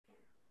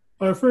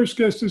Our first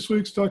guest this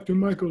week is Dr.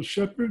 Michael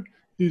Shepard.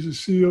 He's the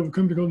CEO of a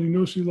company called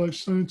Enosi Life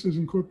Sciences,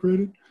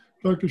 Incorporated.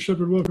 Dr.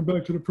 Shepard, welcome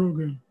back to the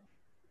program.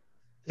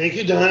 Thank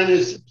you, Don.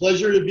 It's a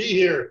pleasure to be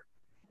here.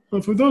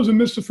 Well, for those who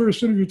missed the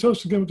first interview, tell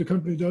us again what the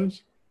company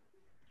does.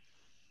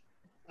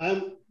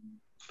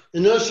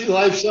 Enosi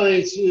Life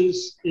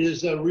Sciences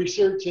is a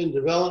research and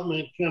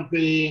development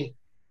company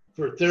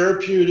for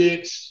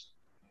therapeutics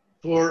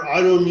for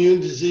autoimmune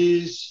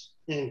disease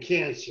and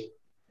cancer.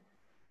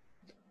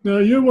 Now,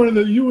 you were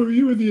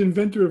the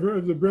inventor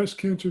of the breast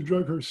cancer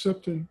drug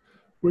Herceptin,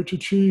 which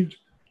achieved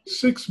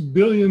 $6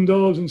 billion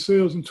in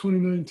sales in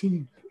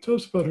 2019. Tell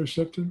us about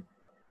Herceptin.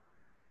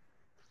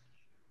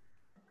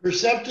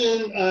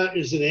 Herceptin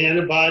is an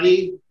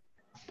antibody.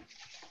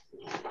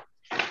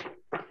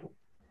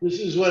 This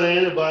is what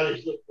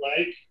antibodies look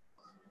like.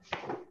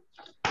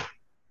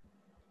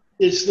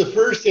 It's the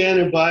first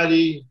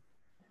antibody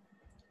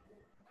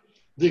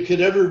that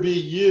could ever be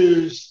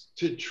used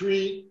to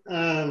treat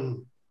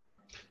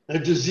a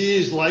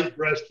disease like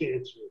breast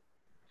cancer.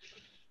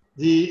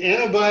 The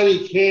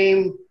antibody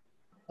came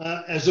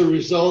as a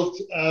result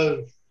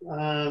of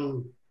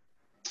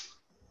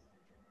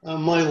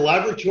my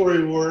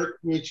laboratory work,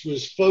 which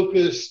was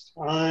focused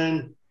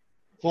on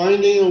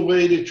finding a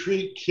way to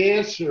treat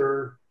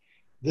cancer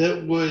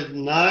that would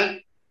not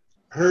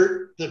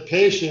hurt the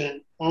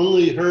patient,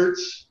 only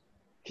hurts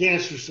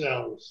cancer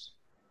cells.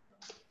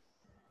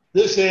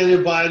 This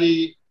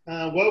antibody,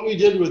 what we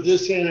did with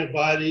this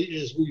antibody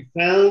is we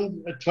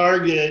found a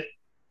target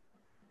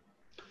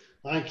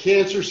on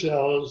cancer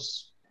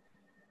cells,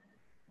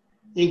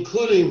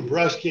 including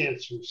breast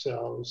cancer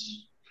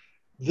cells,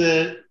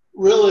 that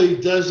really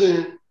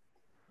doesn't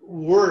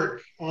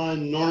work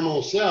on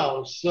normal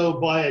cells. So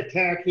by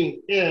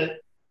attacking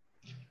it,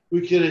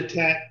 we could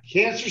attack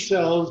cancer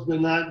cells,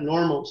 but not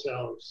normal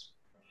cells.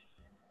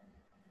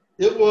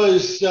 It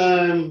was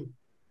a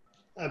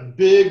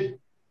big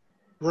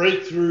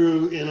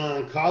breakthrough in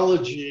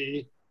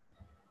oncology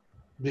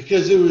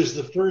because it was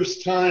the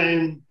first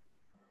time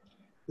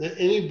that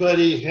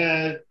anybody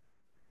had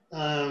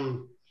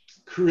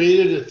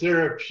created a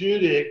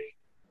therapeutic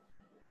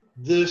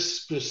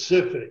this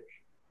specific.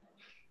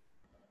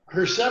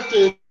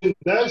 Herceptin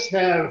does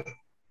have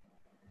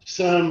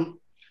some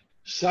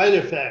side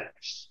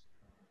effects,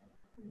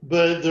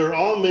 but they're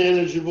all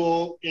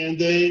manageable and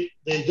they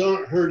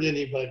don't hurt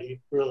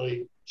anybody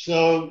really.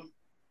 So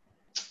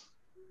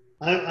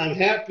I'm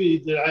happy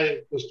that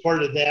I was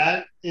part of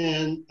that,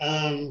 and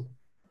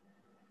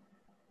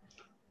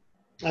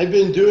I've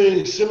been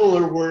doing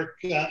similar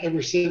work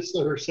ever since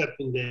the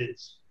Herceptin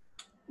days.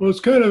 Well,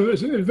 it's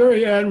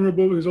very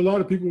admirable because a lot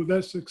of people with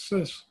that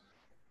success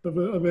of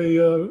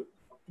a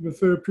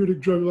therapeutic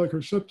drug like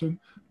Herceptin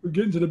would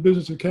get into the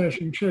business of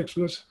cashing checks.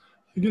 So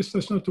I guess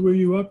that's not the way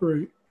you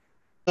operate.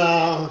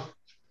 That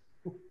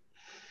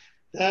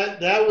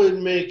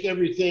would make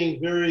everything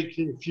very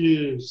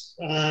confused.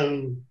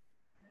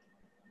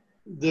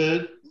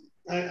 Maybe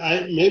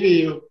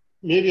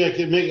I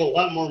could make a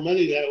lot more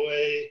money that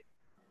way,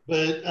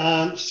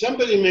 but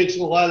somebody makes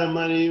a lot of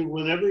money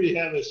whenever you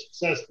have a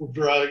successful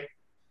drug,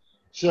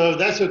 so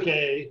that's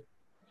okay.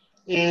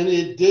 And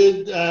it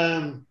did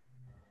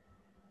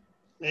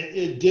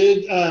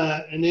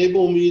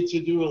enable me to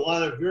do a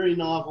lot of very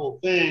novel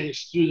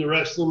things through the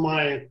rest of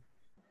my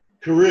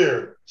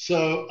career.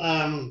 So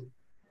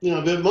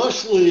but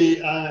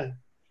mostly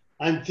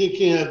I'm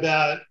thinking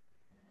about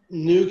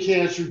new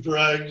cancer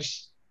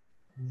drugs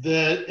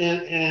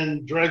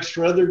and drugs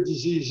for other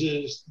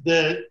diseases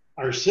that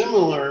are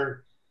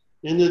similar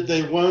in that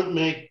they won't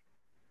make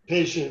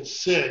patients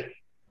sick.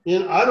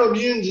 In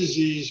autoimmune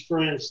disease,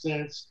 for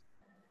instance,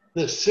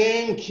 the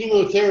same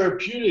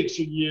chemotherapeutics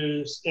are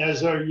used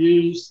as are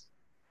used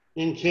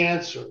in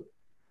cancer.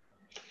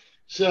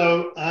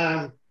 So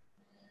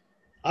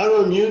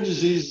autoimmune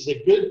disease is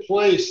a good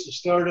place to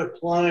start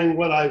applying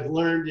what I've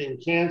learned in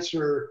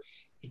cancer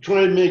to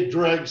try and make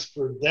drugs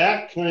for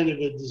that kind of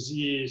a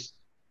disease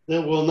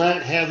that will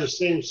not have the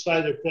same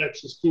side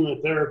effects as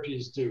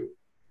chemotherapies do.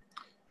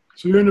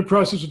 So you're in the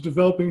process of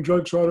developing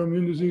drugs for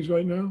autoimmune disease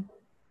right now?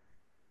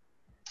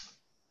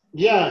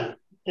 Yeah,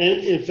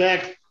 and in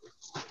fact,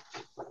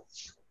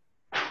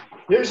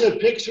 here's a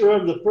picture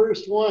of the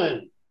first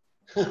one.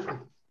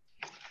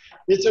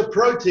 It's a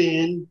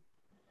protein.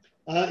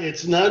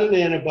 It's not an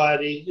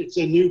antibody. It's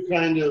a new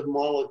kind of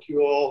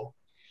molecule.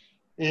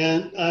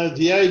 And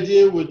the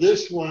idea with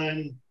this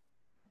one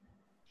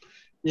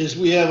is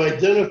we have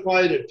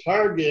identified a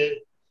target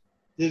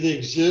that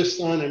exists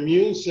on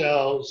immune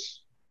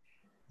cells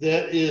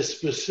that is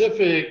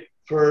specific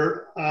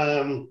for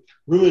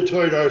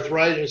rheumatoid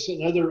arthritis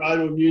and other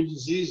autoimmune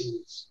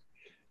diseases.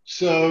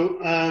 So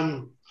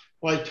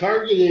by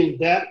targeting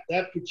that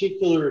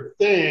particular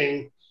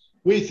thing,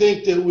 we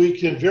think that we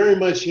can very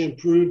much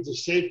improve the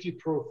safety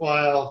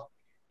profile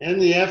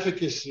and the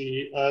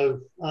efficacy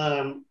of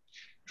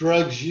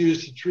drugs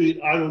used to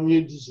treat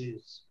autoimmune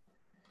disease.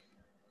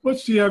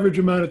 What's the average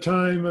amount of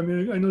time? I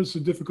mean, I know it's a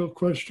difficult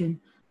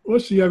question.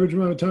 What's the average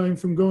amount of time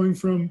from going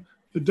from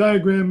the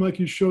diagram like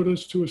you showed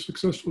us to a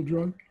successful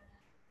drug?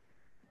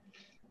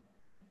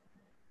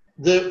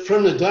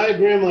 From the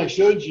diagram I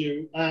showed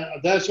you,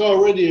 that's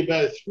already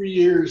about 3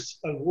 years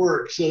of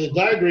work. So the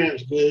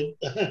diagram's good,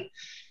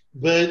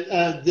 but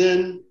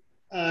then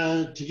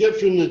to get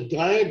from the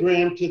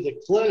diagram to the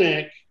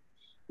clinic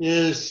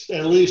is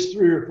at least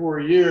 3 or 4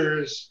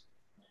 years.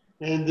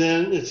 And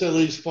then it's at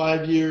least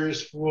 5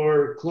 years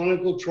for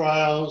clinical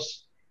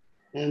trials,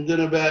 and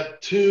then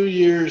about 2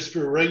 years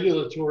for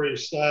regulatory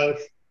stuff.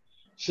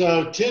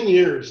 So 10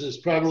 years is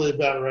probably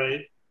about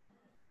right.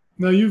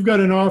 Now, you've got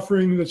an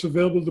offering that's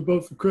available to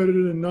both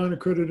accredited and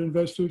non-accredited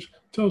investors.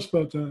 Tell us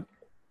about that.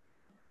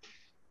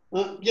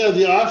 Yeah,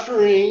 the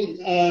offering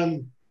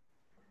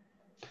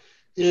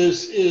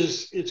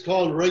it's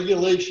called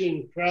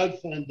Regulation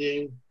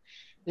Crowdfunding,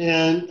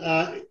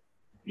 and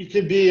you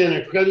could be an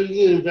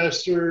accredited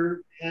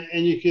investor,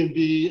 and you can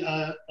be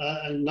a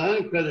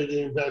non-accredited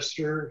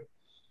investor.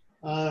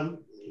 A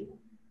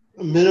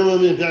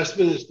minimum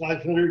investment is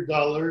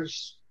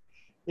 $500,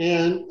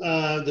 and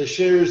the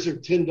shares are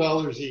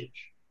 $10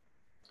 each.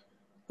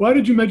 Why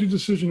did you make the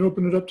decision to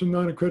open it up to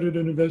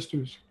non-accredited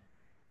investors?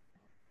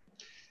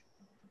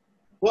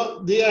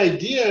 Well, the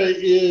idea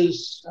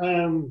is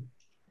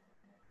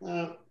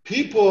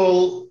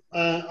people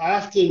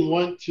often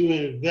want to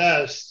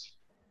invest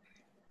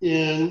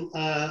in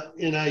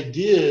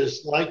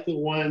ideas like the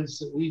ones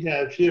that we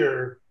have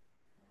here.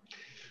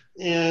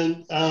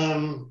 And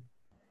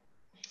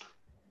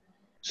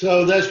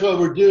so that's what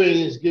we're doing,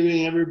 is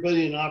giving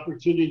everybody an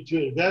opportunity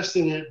to invest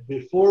in it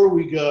before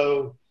we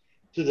go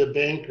to the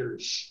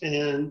bankers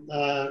and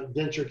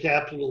venture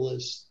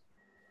capitalists.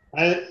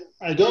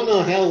 I don't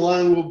know how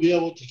long we'll be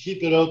able to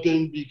keep it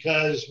open,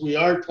 because we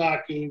are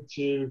talking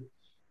to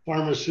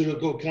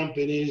pharmaceutical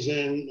companies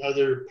and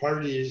other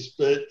parties,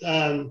 but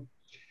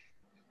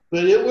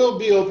it will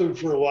be open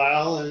for a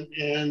while,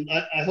 and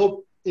I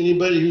hope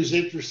anybody who's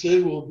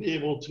interested will be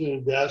able to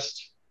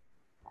invest.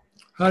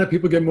 How do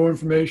people get more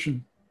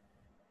information?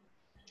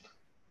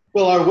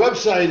 Well, our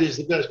website is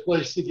the best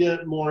place to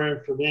get more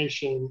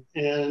information,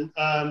 and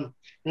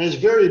it's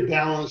very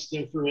balanced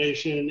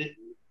information.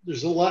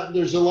 There's a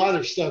lot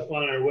of stuff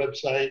on our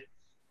website,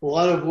 a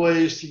lot of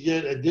ways to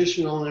get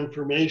additional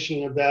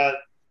information about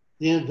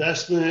the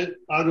investment,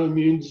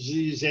 autoimmune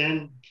disease,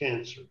 and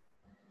cancer.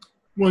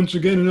 Once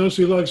again,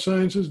 Enosi Life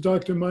Sciences,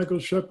 Dr. Michael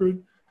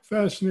Shepard.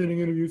 Fascinating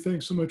interview.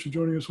 Thanks so much for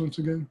joining us once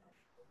again.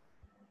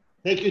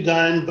 Thank you,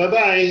 Don.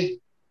 Bye-bye.